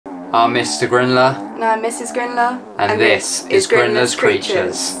I'm Mr. Grindler. And I'm Mrs. Grindler. And this is Grindlers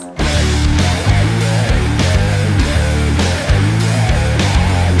Creatures.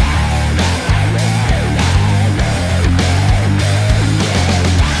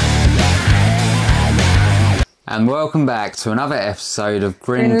 And welcome back to another episode of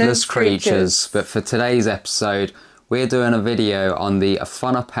Grindlers Creatures. But for today's episode, we're doing a video on the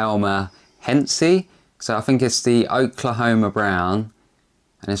Aphonopelma hentzi. So I think it's the Okaloama brown,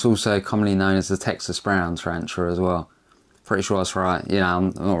 and it's also commonly known as the Texas brown tarantula as well. Pretty sure that's right. You know, I'm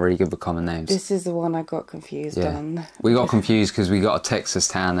not really good with common names. This is the one I got confused on. We got confused because we got a Texas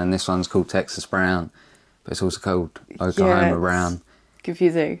tan, and this one's called Texas brown, but it's also called Okaloama brown.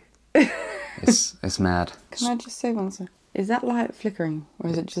 Confusing. It's mad. Can I just say one thing? Is that light flickering,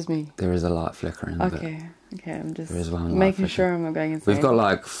 or is it just me? There is a light flickering. Okay, I'm just making sure I'm not going insane. We've got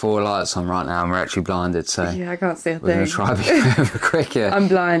like 4 lights on right now, and we're actually blinded, so yeah, I can't see a thing. We're going to try to be a bit of a cricket. I'm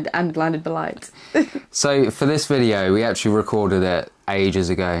blind and blinded by light. So for this video, we actually recorded it ages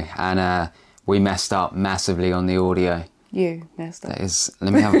ago, and we messed up massively on the audio. You messed up. That is.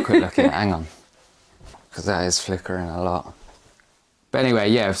 Let me have a quick look at it. Hang on, because that is flickering a lot. But anyway,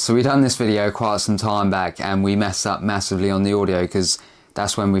 yeah, so we done this video quite some time back, and we messed up massively on the audio because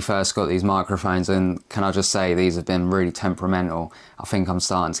that's when we first got these microphones, and can I just say, these have been really temperamental. I think I'm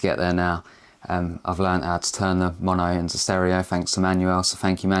starting to get there now. I've learned how to turn the mono into stereo thanks to Manuel, so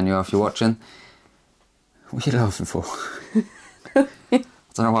thank you, Manuel, if you're watching. What are you laughing for? I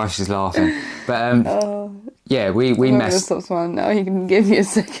don't know why she's laughing. But yeah, we messed... I'm stop smiling now, you can give me a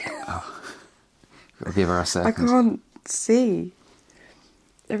second. Oh, gotta give her a second. I can't see.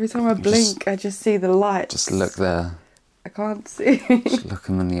 Every time I blink, I just see the light. Just look there. I can't see. Just look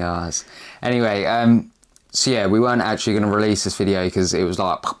them in the eyes. Anyway, so yeah, we weren't actually going to release this video because it was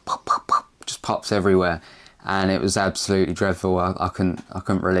like pop, pop, pop, pop, just pops everywhere, and it was absolutely dreadful. I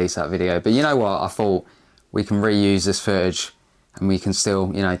couldn't release that video. But you know what? I thought we can reuse this footage, and we can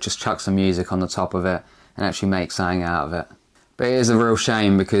still, you know, just chuck some music on the top of it and actually make something out of it. But it is a real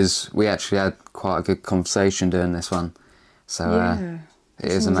shame because we actually had quite a good conversation doing this one. So yeah.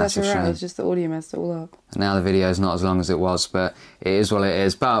 It is a massive shame. It's just the audio messed it all up. And now the video is not as long as it was, but it is what it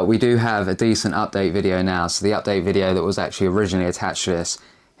is. But we do have a decent update video now. So the update video that was actually originally attached to this,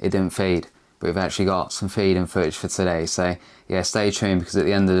 it didn't feed. But we've actually got some feeding footage for today. So yeah, stay tuned because at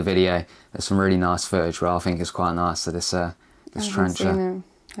the end of the video, there's some really nice footage where I think is quite nice of this tarantula.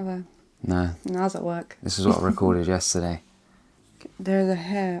 Have I? No. How's it work? This is what I recorded yesterday. There's a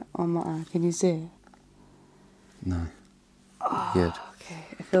hair on my eye. Can you see it? No. Oh. Good. Okay,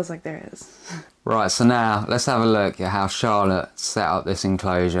 it feels like there is. Right, so now let's have a look at how Charlotte set up this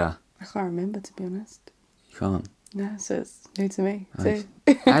enclosure. I can't remember, to be honest. You can't? No, so it's new to me Nice.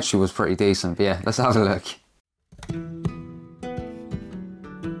 too. Actually was pretty decent, but yeah, let's have a look.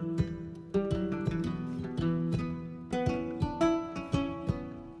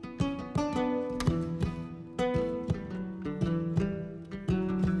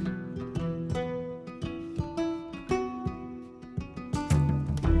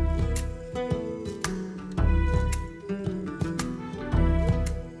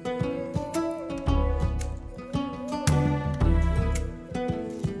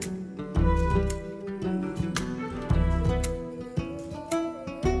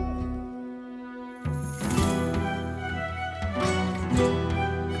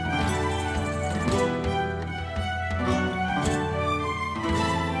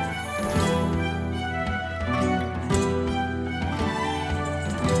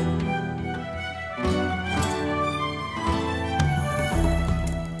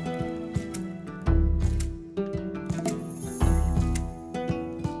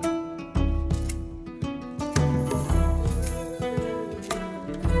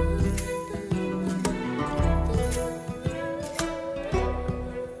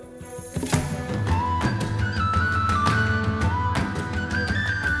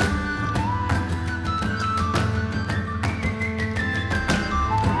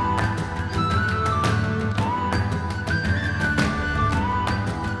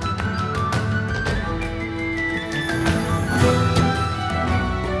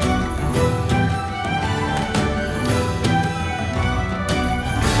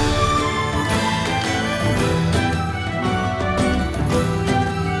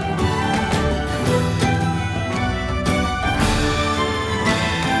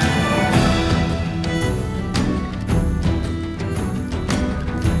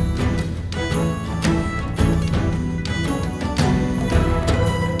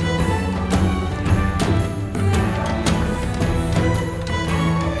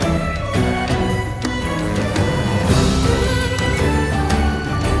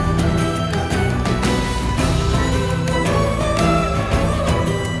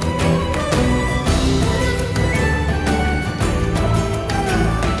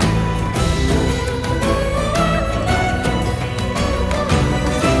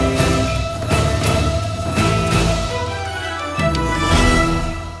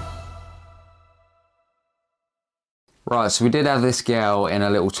 Right, so we did have this girl in a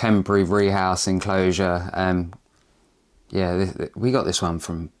little temporary rehouse enclosure. Yeah, we got this one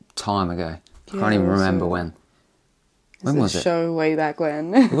from time ago. I can't even remember when. When was it? Show way back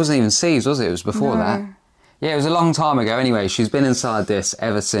when. It wasn't even seeds, was it? It was before that. Yeah, it was a long time ago. Anyway, she's been inside this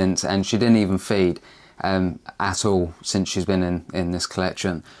ever since, and she didn't even feed at all since she's been in this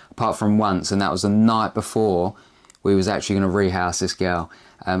collection, apart from once, and that was the night before we was actually going to rehouse this girl.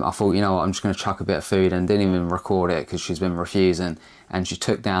 I thought, you know what, I'm just going to chuck a bit of food, and didn't even record it because she's been refusing, and she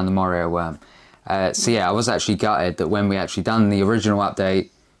took down the Morio worm. So yeah, I was actually gutted that when we actually done the original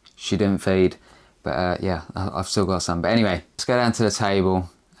update, she didn't feed. But yeah, I've still got some. But anyway, let's go down to the table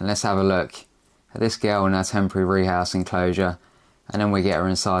and let's have a look at this girl in her temporary rehouse enclosure, and then we get her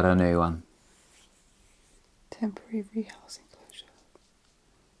inside her new one. Temporary rehouse enclosure.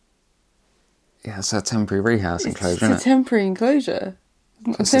 Yeah, it's a temporary rehouse enclosure, isn't it? It's a temporary enclosure.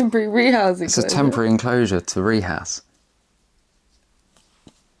 A temporary rehouse enclosure. It's a temporary enclosure to rehouse.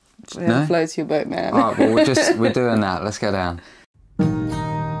 No? Floats your boat, man. Alright, well we're doing that. Let's go down.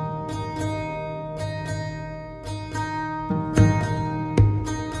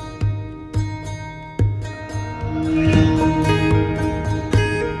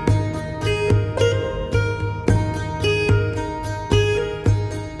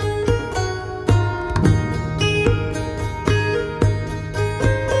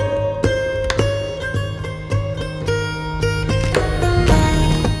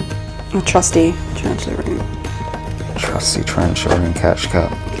 A trusty tarantula ring. Trusty tarantula ring catch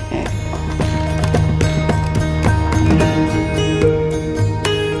cup. Okay.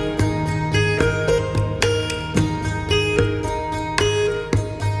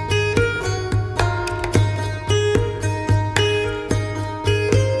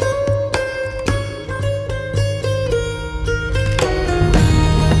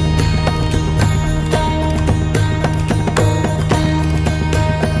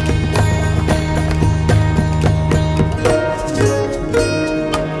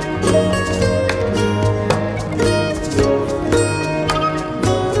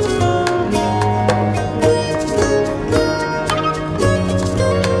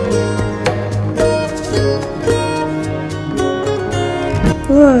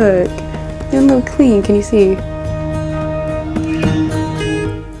 Look, you're a little clean. Can you see?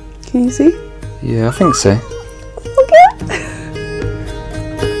 Can you see? Yeah, I think so. Okay.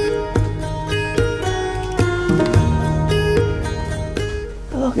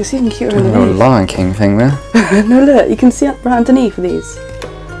 Oh, look, it's even cuter A little underneath. Lion King thing there. No, look, you can see right underneath of these.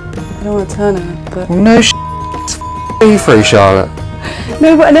 I don't want to turn her, but... Well, no it's free, Charlotte.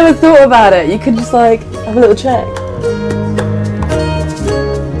 No, but I never thought about it. You could just, like, have a little check.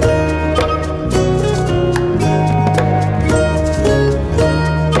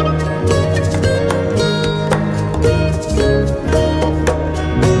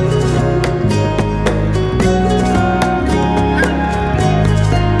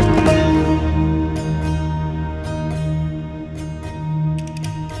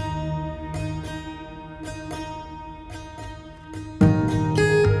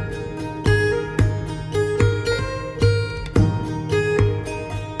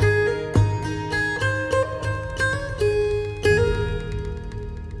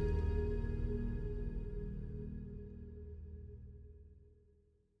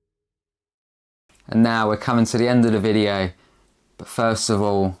 And now we're coming to the end of the video, but first of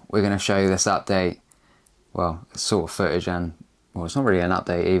all we're going to show you this update. Well, it's sort of footage, and well, it's not really an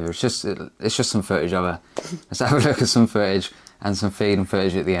update either, it's just some footage of her. Let's have a look at some footage and some feeding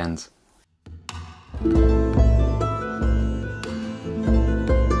footage at the end.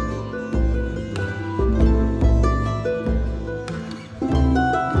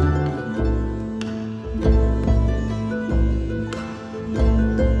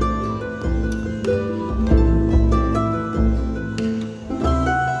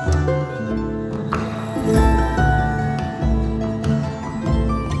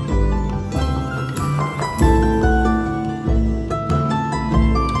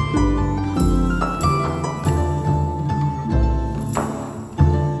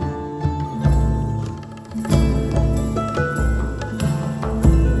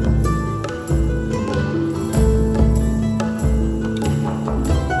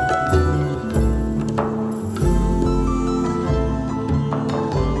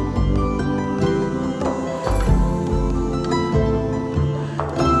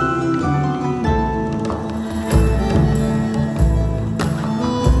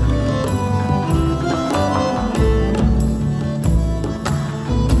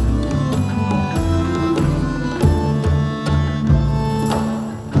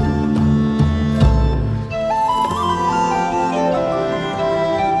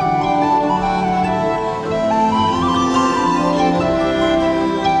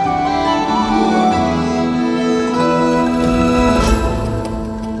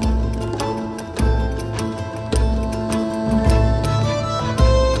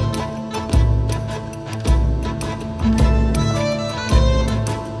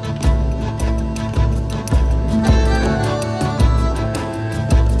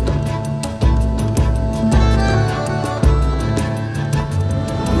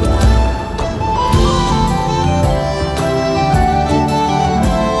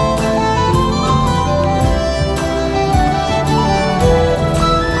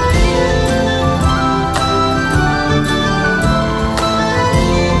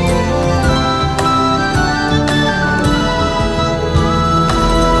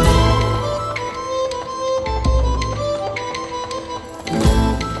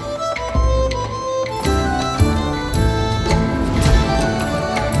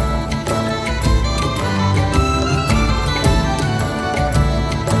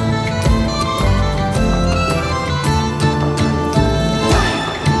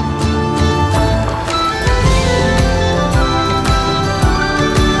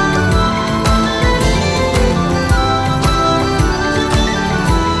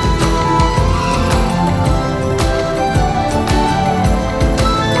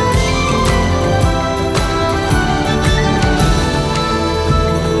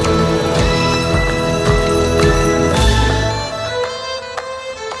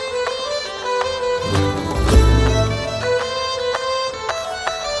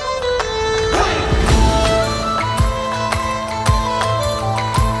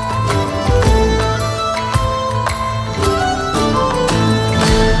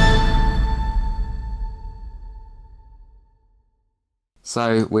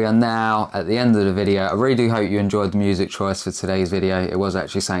 So we are now at the end of the video. I really do hope you enjoyed the music choice for today's video. It was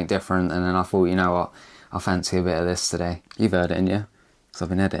actually something different, and then I thought, you know what, I fancy a bit of this today. You've heard it, ain't you? Because I've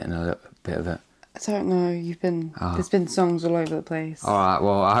been editing a little bit of it. I don't know, there's been songs all over the place. Alright,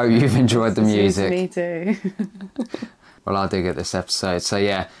 well, I hope you've enjoyed the music. Me too. Well, I did get this episode. So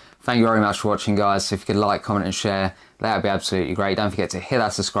yeah, thank you very much for watching, guys. So if you could like, comment and share, that would be absolutely great. Don't forget to hit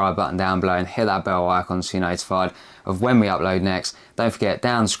that subscribe button down below and hit that bell icon so you're notified of when we upload next. Don't forget,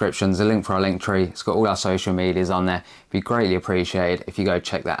 down in the description, there's a link for our link tree. It's got all our social medias on there. It'd be greatly appreciated if you go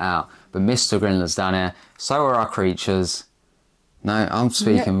check that out. But Mr. Grindler's down here. So are our creatures. No, I'm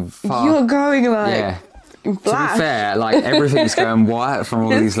speaking far. You're going like... Yeah. Black. To be fair, like everything's going white from all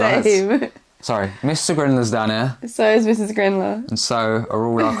these lights. Same. Sorry, Mr. Grindler's down here. So is Mrs. Grindler. And so are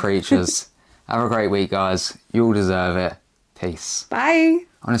all our creatures. Have a great week, guys. You all deserve it. Peace. Bye.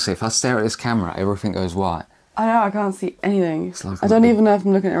 Honestly, if I stare at this camera, everything goes white. I know, I can't see anything. It's like I don't even know if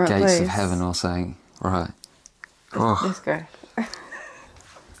I'm looking at the right gates place. of heaven or something. Right. Let's go. I'm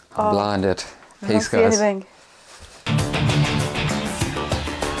blinded. I Peace, can't see guys. anything.